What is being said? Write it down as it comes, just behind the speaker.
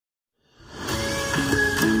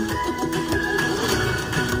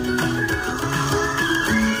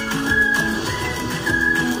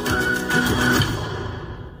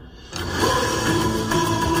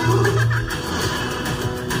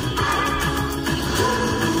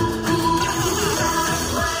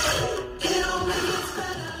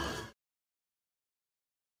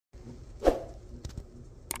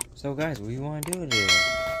So guys, what do you want to do today?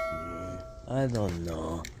 I don't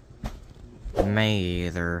know. Me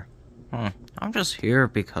either. I'm just here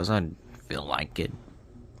because I feel like it.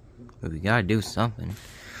 But we gotta do something.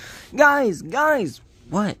 Guys!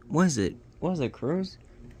 What was it? What was it, Cruz?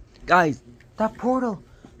 Guys, that portal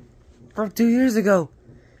from 2 years ago.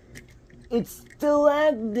 It's still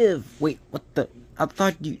active. Wait, what the? I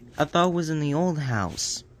thought it was in the old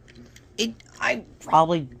house. I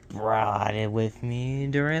probably brought it with me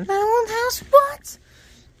during that old house. What?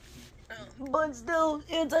 But still,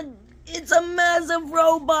 it's a massive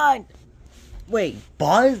robot. Wait,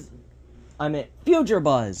 Buzz? I meant future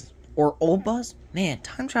Buzz or old Buzz? Man,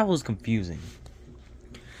 time travel is confusing.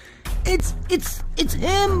 It's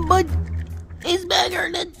him, but he's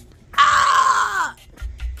bigger than. Ah!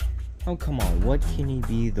 Oh come on, what can he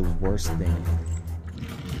be the worst thing?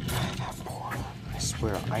 That portal. I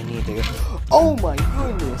swear, I need to. Oh my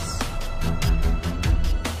goodness!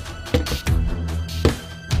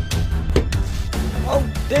 Oh,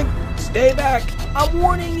 Dick, stay back! I'm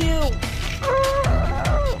warning you!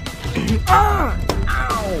 Ah!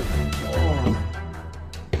 Ow! Oh.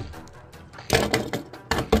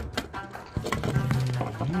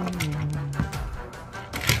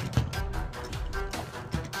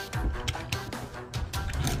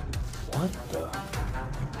 What the?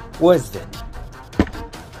 What is it?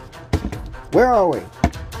 Where are we?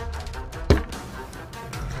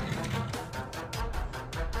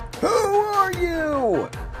 Who are you?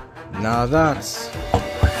 Now that's...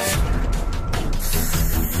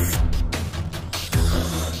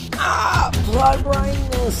 blood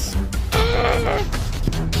brightness!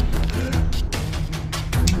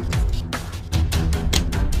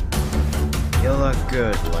 You look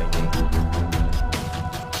good, Lightning.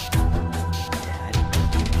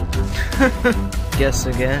 Dad. Guess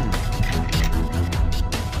again.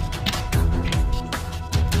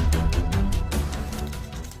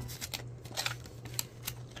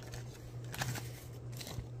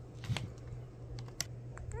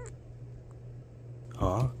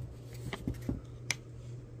 Huh?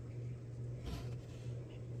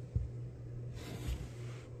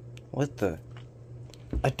 What the?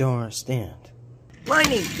 I don't understand.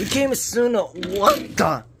 Lightning, we came as soon as what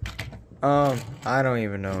the? I don't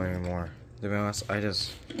even know anymore. To be honest, I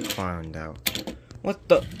just found out. What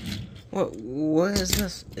the? What is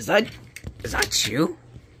this? Is that you?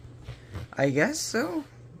 I guess so.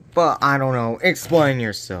 But I don't know. Explain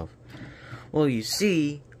yourself. Well, you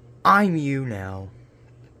see, I'm you now.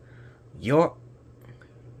 You're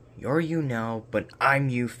you now, but I'm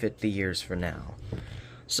you 50 years from now.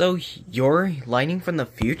 So you're Lightning from the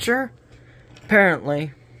future?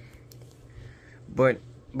 Apparently. But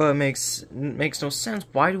it makes no sense.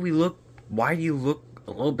 Why do you look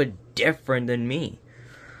a little bit different than me?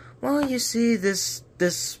 Well, you see, this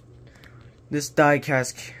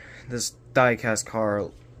diecast car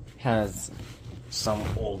has some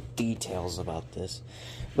old details about this,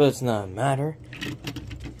 but it's not a matter.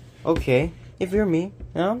 Okay, if you're me,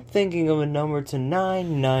 I'm thinking of a number to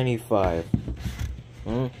 995.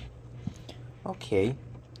 Okay,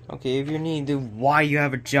 if you're me, then why you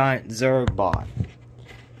have a giant Zerg bot?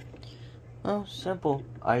 Oh, simple.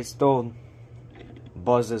 I stole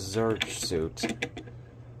Buzz's Zerg suit.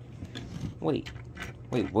 Wait,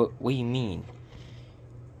 what do you mean?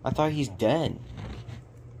 I thought he's dead.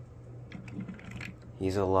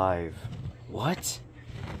 He's alive. What?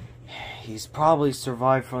 He's probably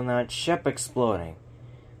survived from that ship exploding.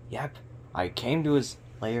 Yep, I came to his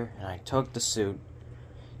lair and I took the suit,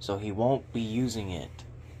 so he won't be using it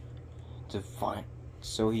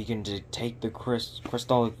so he can take the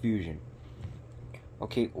crystallic fusion.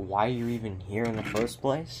 Okay, why are you even here in the first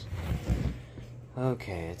place?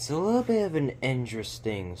 Okay, it's a little bit of an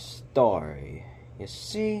interesting story. You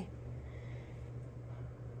see,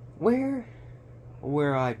 where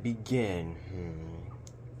I begin?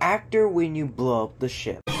 After when you blow up the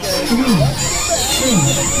ship. 3, 2,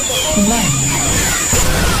 1.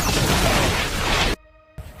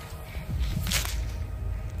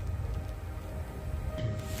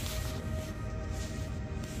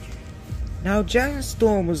 Now Giant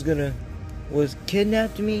Storm was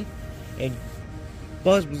kidnapped me, and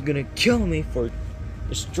Buzz was gonna kill me for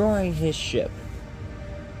destroying his ship.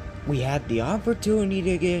 We had the opportunity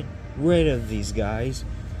to get rid of these guys,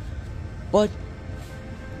 but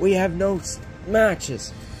we have no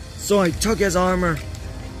matches. So I took his armor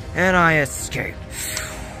and I escaped.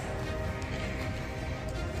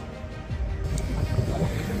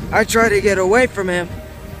 I tried to get away from him,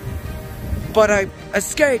 but I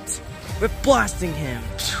escaped with blasting him.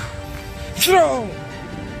 I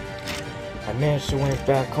managed to win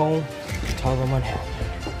back home and tell them what happened.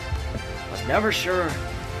 never sure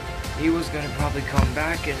he was gonna probably come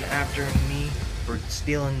back and after me for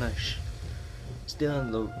stealing the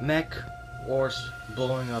mech or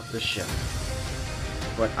blowing up the ship.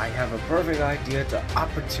 But I have a perfect idea to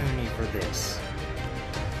opportunity for this.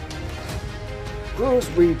 Cruz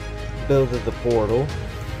rebuilded the portal,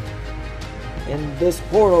 and this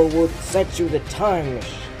portal will set you to time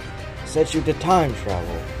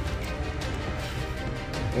travel.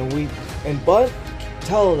 And Bud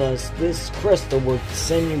told us this crystal would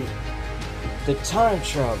send you to time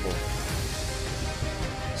travel.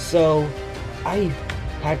 So I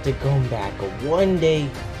had to come back one day.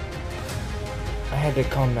 I had to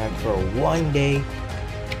come back for one day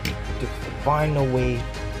to find a way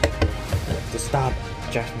to stop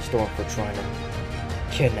Jackson Storm for trying to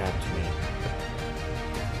kidnap me.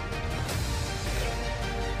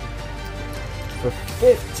 For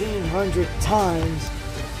 1,500 times,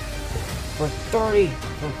 for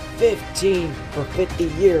 50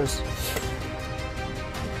 years,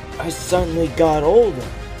 I suddenly got older.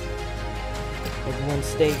 Everyone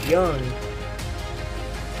stayed young.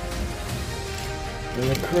 And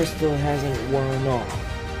the crystal hasn't worn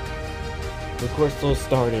off. The crystal's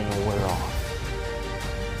starting to wear off.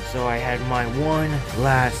 So I had my one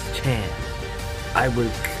last chance.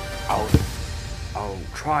 I'll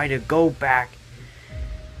try to go back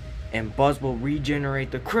and Buzz will regenerate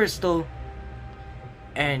the crystal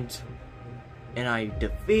and I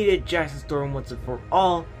defeated Jackson Storm once and for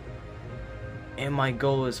all, and my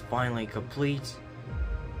goal is finally complete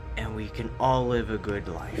and we can all live a good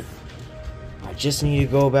life. I just need to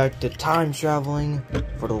go back to time traveling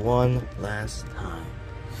for the one last time.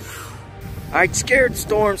 I scared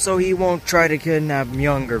Storm so he won't try to kidnap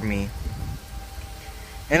younger me.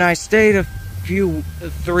 And I stayed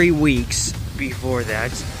 3 weeks before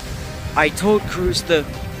that. I told Cruz to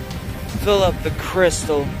fill up the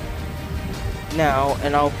crystal now,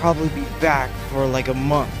 and I'll probably be back for like a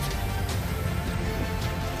month.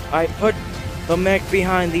 I put the mech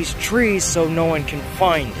behind these trees so no one can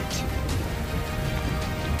find it.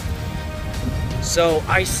 So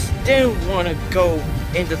I didn't want to go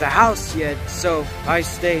into the house yet, so I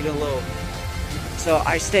stayed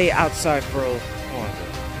outside for a little longer.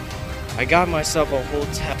 I got myself a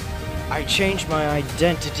hotel. I changed my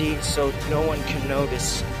identity so no one can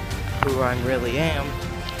notice who I really am.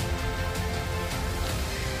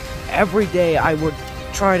 Every day I would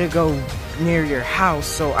try to go near your house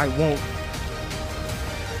so I won't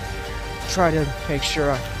try to make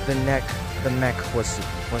sure the mech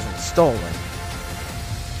wasn't stolen.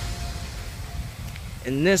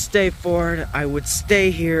 And this day forward, I would stay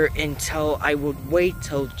here until I would wait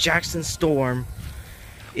till Jackson Storm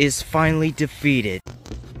is finally defeated.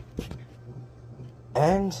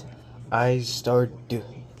 And I started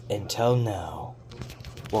doing until now.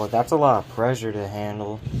 Well, that's a lot of pressure to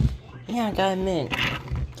handle. Yeah, I gotta admit,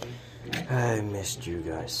 I missed you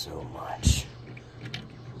guys so much.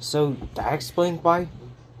 So that explains why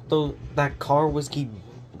that car was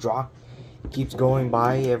keeps going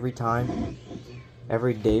by every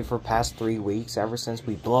day for past 3 weeks, ever since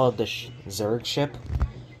we blew up the Zerg ship?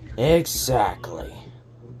 Exactly.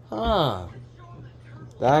 Huh.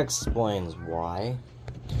 That explains why.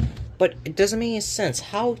 But it doesn't make any sense.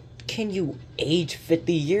 How can you age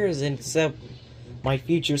 50 years except my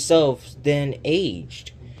future self then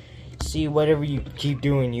aged? See, whatever you keep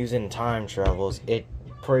doing using time travels, it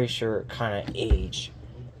pretty sure kind of age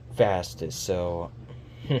fastest, so...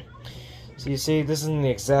 So you see, this isn't the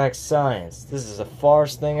exact science. This is the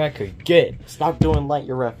farthest thing I could get. Stop doing light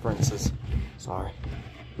year references. Sorry.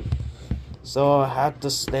 So I had to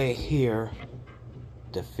stay here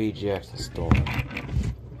to defeat Jackson Storm.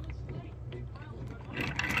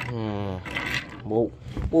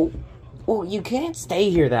 Well, you can't stay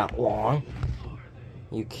here that long.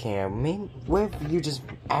 You can't. I mean, what if you just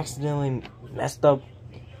accidentally messed up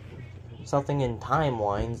something in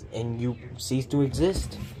timelines and you cease to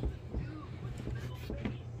exist?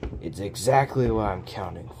 It's exactly what I'm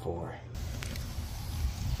counting for.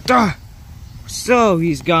 So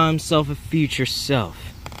he's got himself a future self.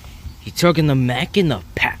 He took in the mech in the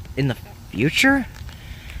future?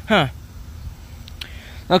 Huh.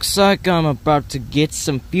 Looks like I'm about to get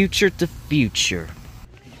some future to future.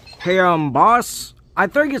 Hey, boss. I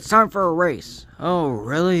think it's time for a race. Oh,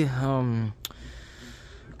 really?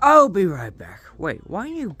 I'll be right back. Wait, why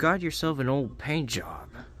you got yourself an old paint job?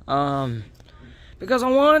 Because I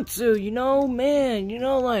want to, man,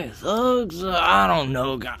 like thugs, I don't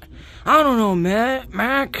know, man,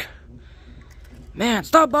 Mac. Man,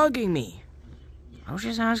 stop bugging me. I was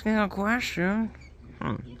just asking a question.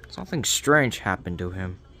 Something strange happened to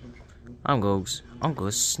him. I'm Gogs. I'll go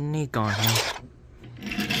sneak on him.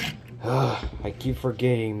 I keep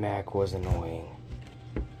forgetting Mac was annoying.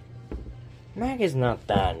 Mac is not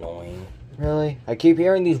that annoying. Really? I keep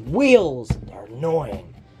hearing these wheels. They're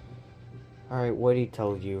annoying. Alright, what he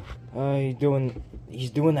told you?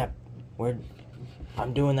 He's doing that.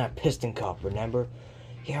 I'm doing that piston cup, remember?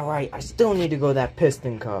 Yeah, right. I still need to go that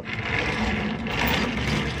piston cup.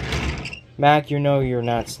 Mac, you know you're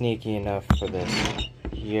not sneaky enough for this.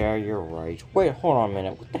 Yeah, you're right. Wait, hold on a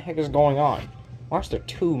minute. What the heck is going on? Why is there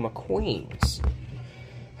two McQueens?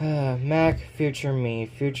 Mac, future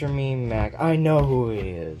me, Mac. I know who he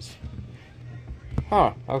is.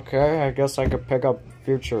 Huh, okay, I guess I could pick up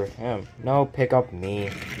future him. No, pick up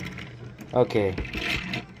me. Okay.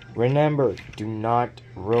 Remember, do not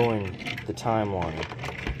ruin the timeline.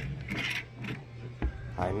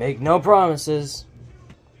 I make no promises.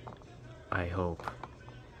 I hope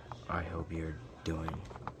you're doing.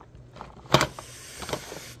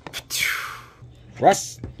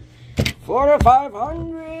 Rest for the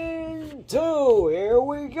 502. Here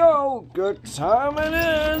we go. Good time it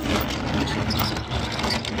is.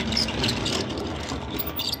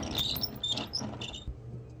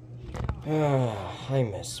 I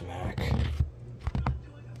miss Mac.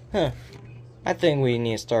 Huh. I think we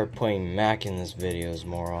need to start putting Mac in these videos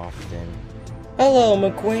more often. Hello,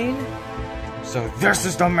 McQueen. So this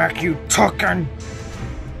is the Mac you took in?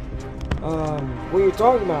 What are you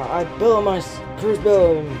talking about? I built my cruise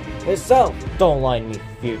build itself. Don't lie to me,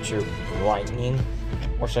 future lightning.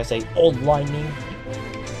 Or should I say old lightning?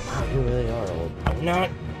 Wow, you really are old. I'm not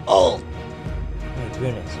old! My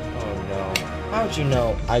goodness. Oh no. How'd you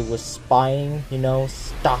know I was spying,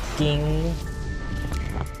 stalking?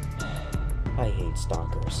 I hate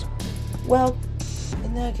stalkers. Well,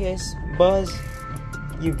 in that case, Buzz,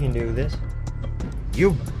 you can do this.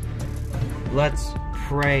 Let's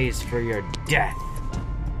praise for your death.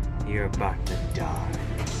 You're about to die.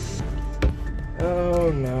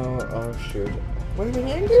 Oh no, oh shoot. What are we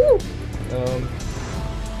gonna do?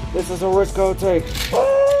 This is a risk I'll take.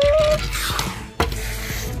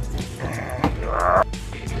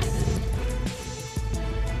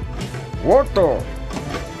 What the?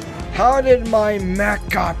 How did my Mac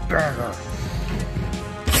got better?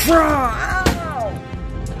 Ow!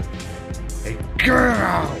 Hey, get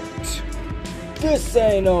out! This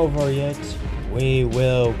ain't over yet. We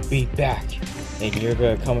will be back. And you're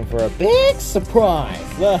gonna come in for a big surprise.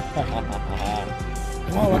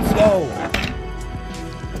 Come on, let's go.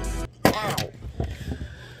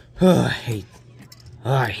 Ow.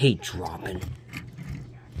 I hate dropping.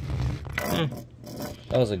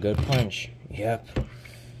 That was a good punch. Yep.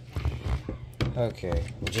 Okay,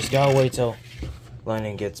 we just gotta wait till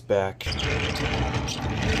Lennon gets back.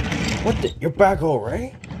 What the? You're back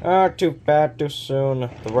already? Too bad, too soon.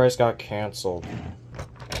 The race got cancelled.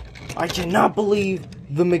 I cannot believe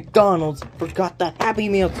the McDonald's forgot the Happy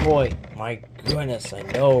Meal toy. My goodness, I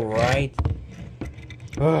know, right?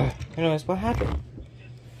 Anyways, what happened?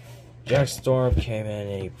 Jack Storm came in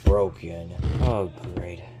and he broke in. Oh,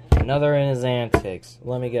 great. Another in his antics.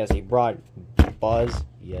 Let me guess, he brought Buzz?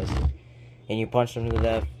 Yes. And you punched him to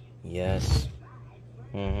death? Yes.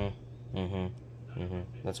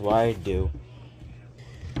 That's what I do.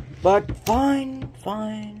 But fine.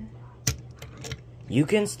 You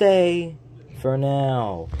can stay for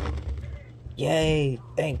now. Yay,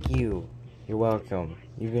 thank you. You're welcome.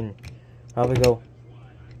 You can probably go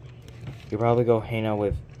hang out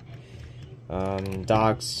with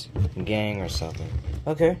Doc's gang or something.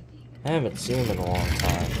 Okay. I haven't seen him in a long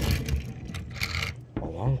time. A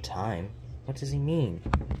long time? What does he mean?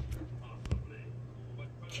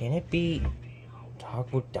 Can it be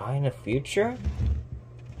Doc would die in the future?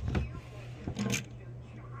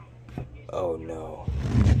 Oh no.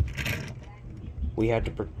 We have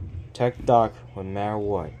to protect Doc no matter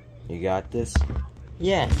what. You got this?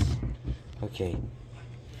 Yes. Okay.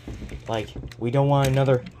 Like, we don't want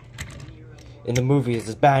another... In the movies,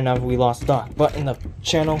 it's bad enough we lost Doc, but in the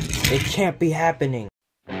channel, it can't be happening.